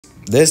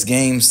This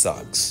game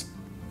sucks.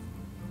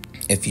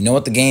 If you know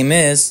what the game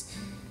is,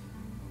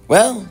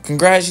 well,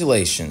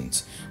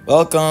 congratulations.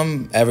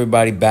 Welcome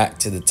everybody back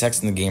to the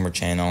TexanTheGamer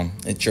channel.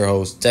 It's your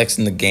host,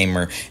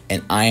 TexanTheGamer,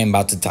 and I am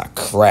about to talk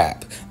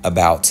crap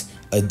about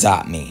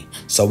Adopt Me.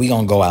 So we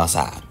gonna go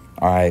outside,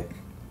 alright?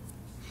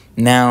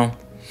 Now,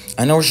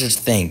 I know what you're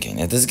thinking.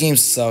 If this game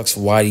sucks,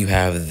 why do you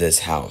have this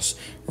house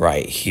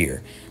right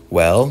here?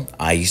 Well,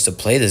 I used to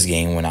play this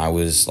game when I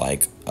was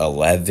like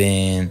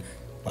 11,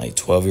 like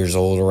 12 years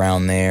old,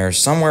 around there.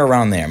 Somewhere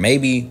around there.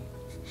 Maybe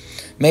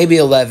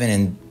 11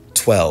 and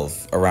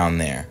 12, around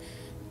there.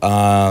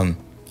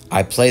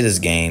 I play this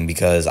game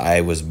because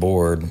I was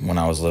bored when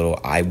I was little.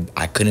 I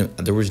couldn't,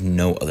 there was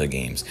no other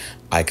games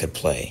I could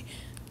play.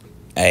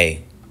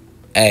 Hey,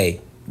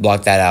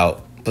 block that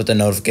out. Put the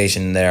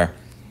notification in there.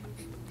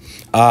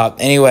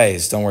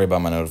 Anyways, don't worry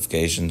about my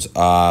notifications.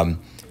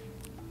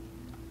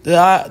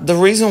 The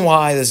reason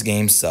why this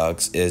game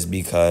sucks is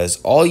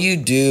because all you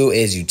do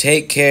is you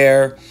take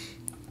care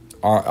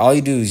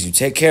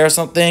of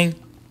something,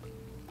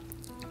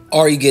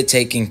 or you get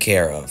taken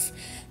care of.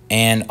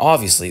 And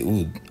obviously,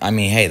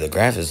 hey, the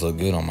graphics look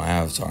good on my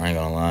avatar, I ain't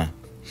gonna lie.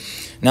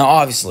 Now,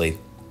 obviously,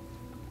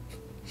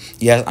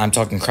 yes, I'm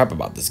talking crap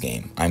about this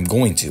game. I'm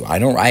going to.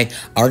 I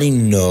already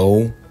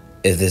know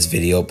if this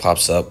video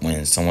pops up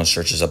when someone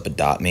searches up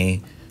Adopt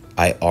Me.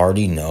 I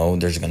already know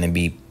there's gonna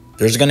be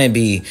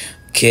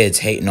kids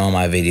hating on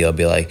my video,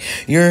 be like,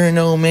 "You're an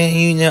old man."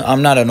 You know,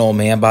 I'm not an old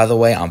man, by the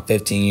way. I'm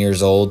 15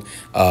 years old.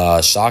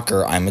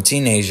 Shocker, I'm a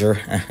teenager.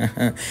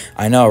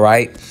 I know,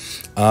 right?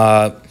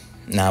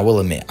 Now, I will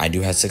admit, I do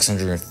have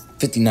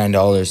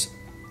 $659.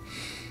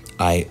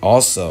 I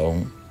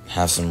also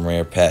have some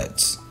rare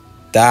pets.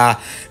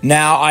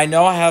 Now, I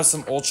know I have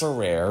some ultra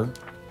rare.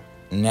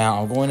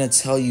 Now, I'm going to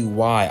tell you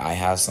why I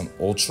have some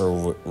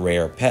ultra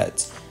rare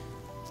pets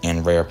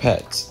and rare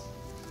pets.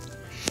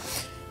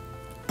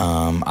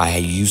 I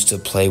used to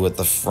play with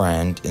a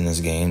friend in this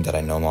game that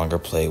I no longer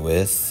play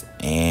with,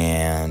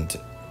 and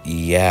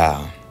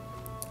yeah.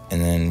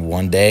 And then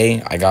one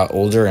day, I got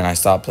older and I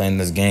stopped playing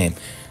this game.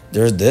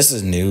 This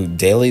is new,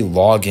 daily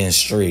login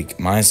streak.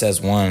 Mine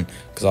says 1,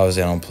 because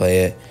obviously I don't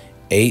play it.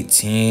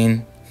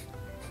 18.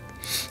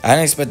 I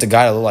didn't expect a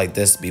guy to look like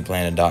this to be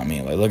playing Adopt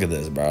Me. Like, look at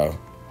this, bro.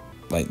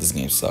 Like, this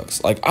game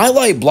sucks. Like, I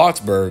like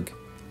Bloxburg.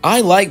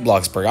 I like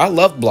Bloxburg. I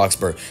love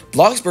Bloxburg.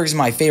 Bloxburg is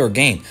my favorite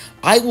game.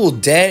 I will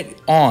dead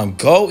on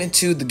go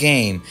into the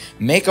game,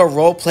 make a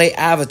roleplay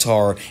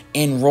avatar,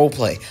 and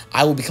roleplay.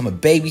 I will become a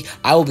baby.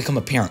 I will become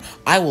a parent.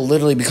 I will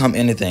literally become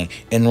anything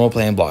in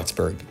roleplay in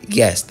Bloxburg.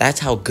 Yes, that's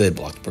how good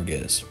Bloxburg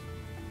is.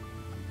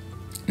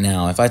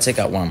 Now, if I take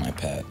out one of my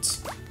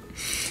pets,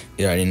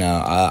 you already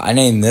know. I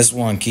named this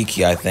one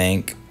Kiki, I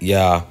think.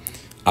 Yeah.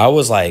 I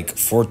was like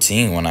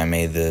 14 when I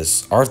made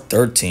this, or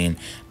 13.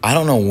 I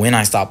don't know when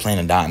I stopped playing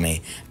Adopt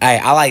Me. Hey,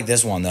 I like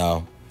this one,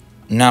 though.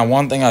 Now,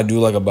 one thing I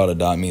do like about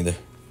Adopt Me,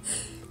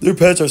 their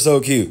pets are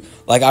so cute.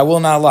 Like, I will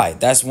not lie.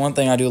 That's one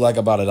thing I do like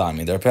about Adopt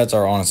Me. Their pets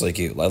are honestly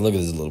cute. Like, look at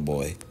this little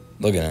boy.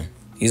 Look at him.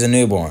 He's a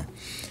newborn.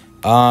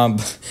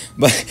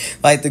 But,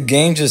 like, the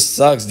game just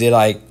sucks, dude.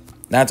 Like,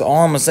 that's all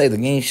I'm going to say. The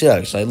game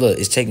sucks. Like, look,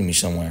 it's taking me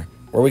somewhere.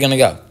 Where are we going to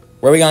go?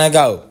 Where are we going to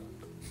go?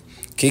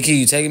 Kiki,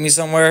 you taking me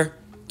somewhere?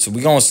 So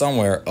we going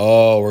somewhere.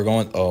 Oh, we're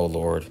going. Oh,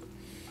 Lord.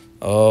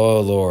 Oh,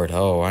 Lord.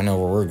 Oh, I know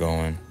where we're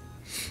going.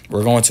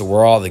 We're going to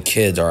where all the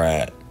kids are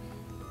at.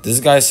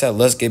 This guy said,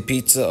 let's get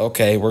pizza.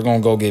 Okay, we're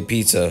going to go get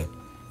pizza.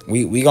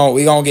 We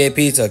gonna get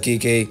pizza,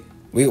 Kiki.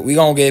 We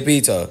gonna get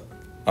pizza.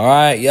 All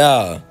right,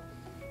 yeah.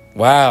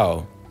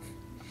 Wow.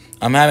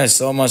 I'm having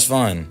so much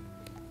fun.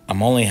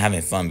 I'm only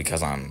having fun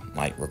because I'm,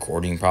 like,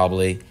 recording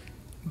probably.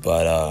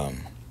 But,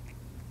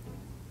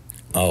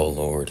 oh,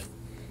 Lord.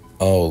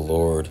 Oh,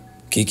 Lord.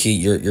 Kiki,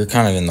 you're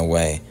kind of in the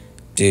way.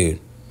 Dude.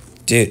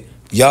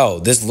 Yo,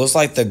 this looks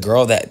like the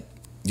girl that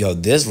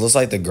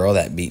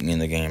beat me in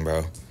the game,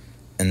 bro.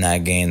 In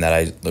that game that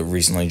I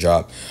recently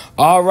dropped.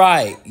 All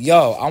right.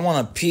 Yo, I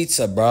want a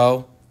pizza,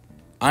 bro.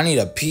 I need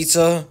a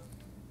pizza.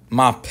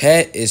 My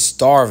pet is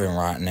starving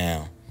right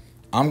now.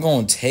 I'm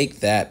going to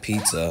take that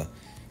pizza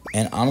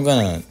and I'm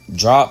going to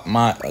drop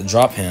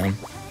him.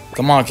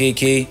 Come on,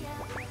 Kiki.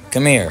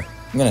 Come here.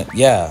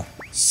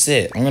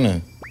 Sit. I'm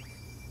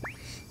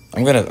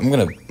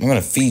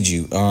gonna feed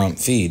you.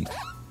 Feed.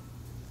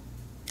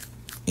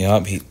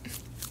 Yup,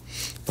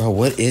 bro,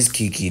 what is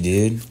Kiki,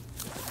 dude?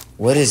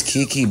 What is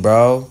Kiki,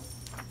 bro?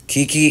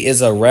 Kiki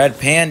is a red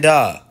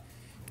panda.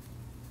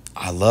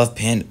 I love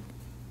panda.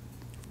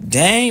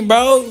 Dang,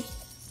 bro.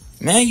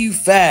 Man, you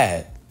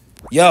fat.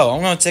 Yo,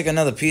 I'm gonna take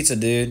another pizza,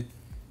 dude.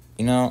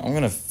 You know, I'm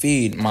gonna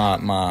feed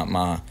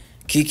my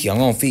Kiki. I'm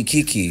gonna feed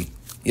Kiki.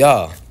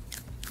 Yo.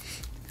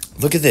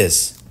 Look at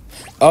this.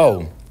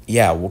 Oh.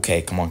 Yeah,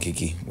 okay, come on,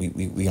 Kiki.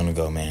 We gonna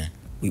go, man.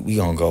 We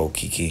gonna go,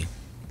 Kiki.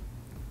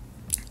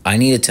 I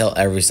need to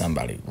tell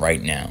somebody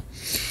right now.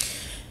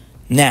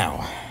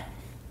 Now,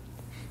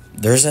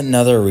 there's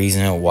another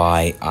reason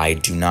why I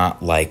do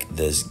not like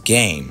this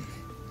game.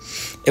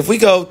 If we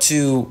go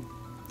to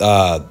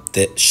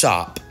the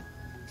shop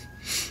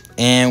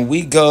And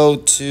we go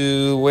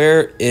to,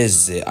 where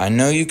is it? I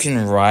know you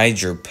can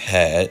ride your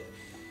pet.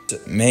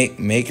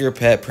 Make your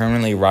pet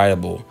permanently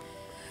rideable.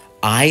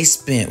 I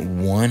spent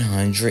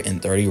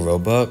 130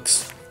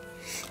 Robux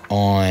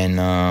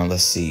on,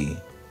 let's see,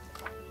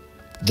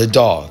 the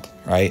dog,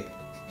 right?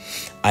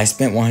 I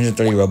spent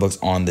 130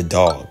 Robux on the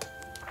dog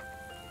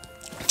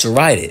to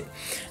ride it.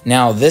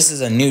 Now, this is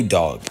a new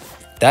dog.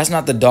 That's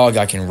not the dog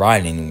I can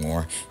ride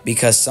anymore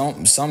because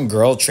some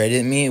girl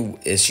traded me.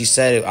 She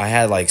said I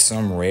had like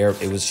some rare.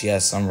 She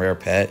has some rare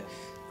pet.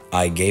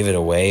 I gave it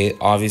away,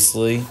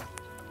 obviously,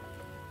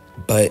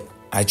 but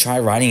I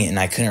tried riding it and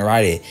I couldn't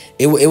ride it.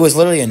 It was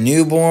literally a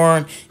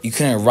newborn. You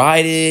couldn't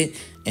ride it,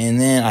 and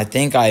then I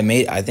think I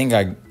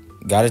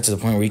got it to the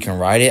point where you can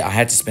ride it. I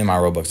had to spend my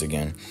Robux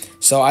again,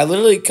 so I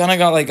literally kind of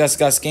got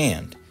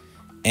scammed,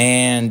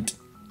 and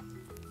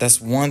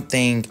that's one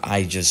thing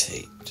I just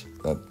hate.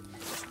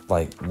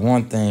 Like,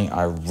 one thing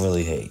I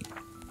really hate.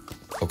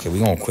 Okay, we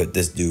gonna quit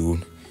this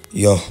dude.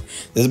 Yo,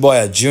 this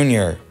boy a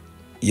junior.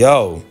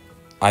 Yo,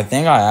 I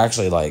think I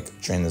actually,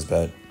 like, trained this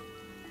pet.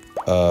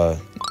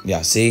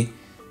 Yeah, see?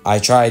 I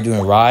tried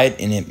doing a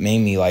ride, and it made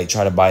me, like,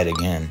 try to buy it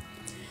again.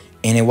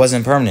 And it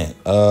wasn't permanent.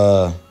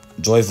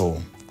 Joyful.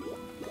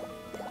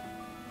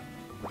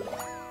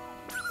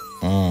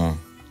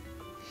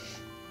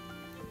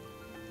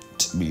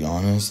 To be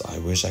honest, I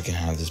wish I could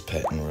have this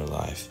pet in real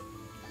life.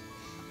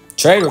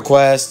 Trade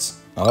request.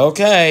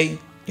 Okay.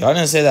 Y'all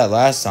didn't say that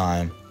last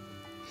time.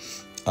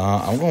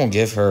 I'm going to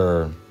give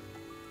her...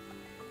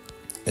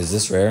 Is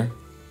this rare?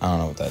 I don't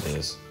know what that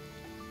is.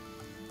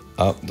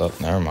 Oh,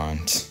 never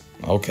mind.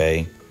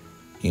 Okay.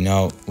 You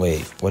know,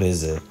 wait. What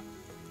is it?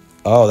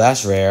 Oh,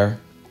 that's rare.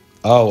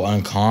 Oh,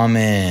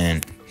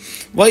 uncommon.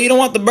 Well, you don't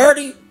want the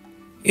birdie?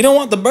 You don't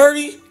want the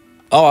birdie?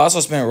 Oh, I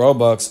also spent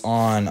Robux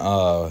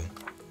on...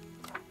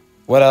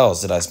 What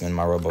else did I spend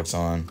my Robux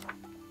on?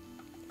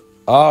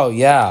 Oh,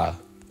 yeah.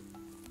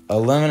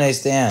 Eliminate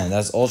stand.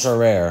 That's ultra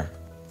rare.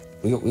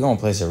 We gonna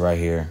place it right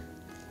here.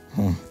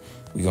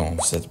 We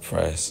gonna set the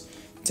price.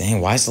 Dang,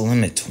 why is the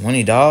limit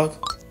 20, dog?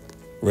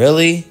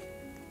 Really?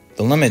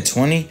 The limit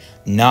 20?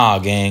 Nah,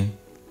 gang.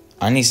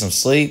 I need some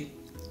sleep.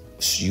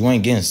 You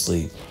ain't getting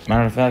sleep.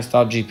 Matter of fact,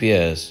 stop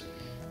GPS.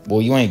 Boy,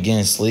 you ain't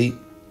getting sleep.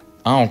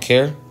 I don't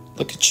care.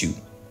 Look at you.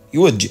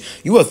 You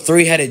a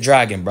three-headed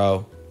dragon,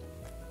 bro.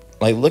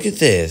 Like, look at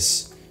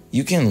this.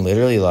 You can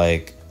literally,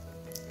 like...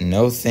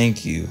 No,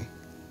 thank you.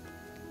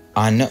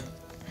 I know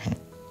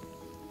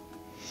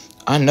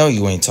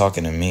you ain't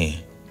talking to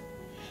me.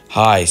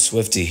 Hi,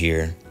 Swifty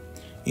here.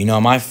 You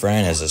know, my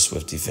friend is a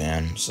Swifty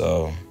fan,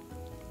 so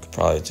could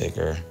probably take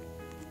her.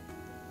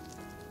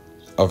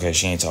 Okay,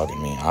 she ain't talking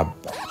to me.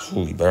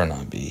 You better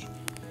not be.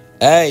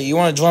 Hey, you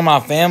want to join my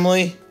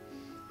family?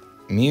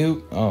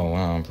 Mute. Oh,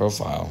 wow,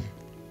 profile.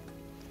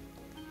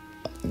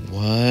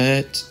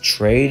 What?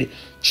 Trade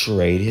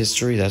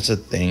history? That's a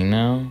thing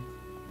now?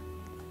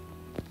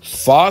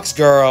 Fox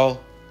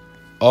girl.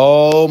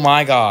 Oh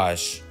my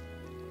gosh.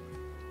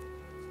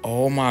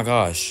 Oh my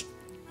gosh.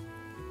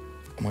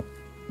 Oh my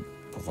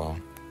profile.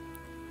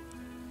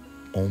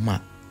 Oh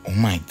my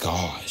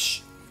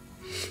gosh.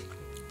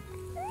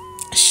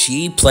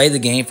 She played the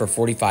game for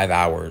 49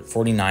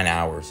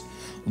 hours.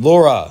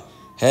 Laura,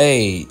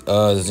 hey,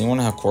 does anyone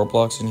have core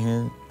blocks in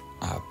here?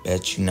 I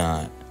bet you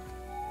not.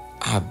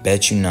 I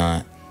bet you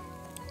not.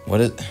 What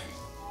is...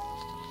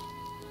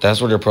 That's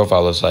what her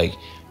profile looks like.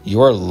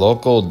 Your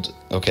local...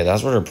 Okay,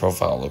 that's what her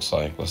profile looks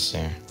like. Let's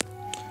see.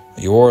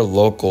 Your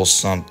local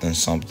something.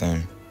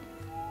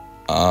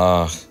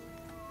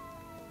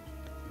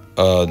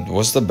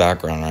 What's the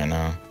background right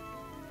now?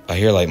 I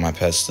hear, like, my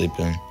pet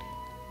sleeping.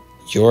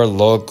 Your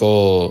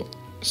local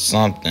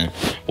something.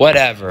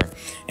 Whatever.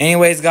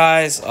 Anyways,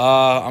 guys,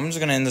 I'm just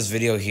gonna end this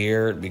video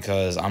here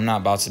because I'm not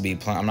about to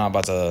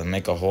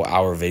make a whole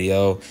hour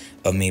video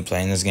of me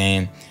playing this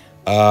game.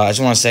 I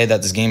just want to say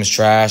that this game is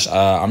trash.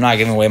 I'm not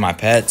giving away my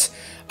pets.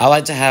 I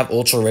like to have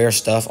ultra rare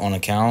stuff on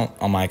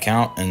my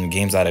account and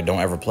games that I don't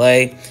ever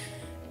play.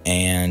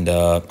 And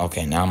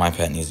okay, now my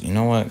pet needs... You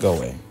know what? Go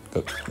away.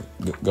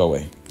 Go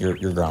away.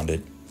 You're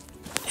grounded.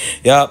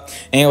 Yep.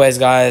 Anyways,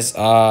 guys,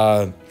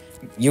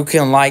 you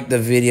can like the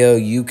video,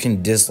 you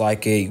can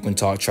dislike it, you can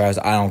talk trash.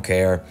 I don't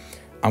care.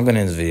 I'm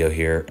gonna end this video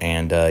here,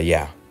 and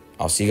yeah,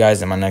 I'll see you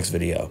guys in my next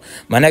video.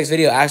 My next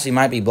video actually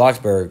might be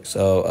Bloxburg.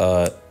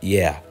 So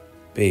yeah,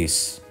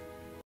 peace.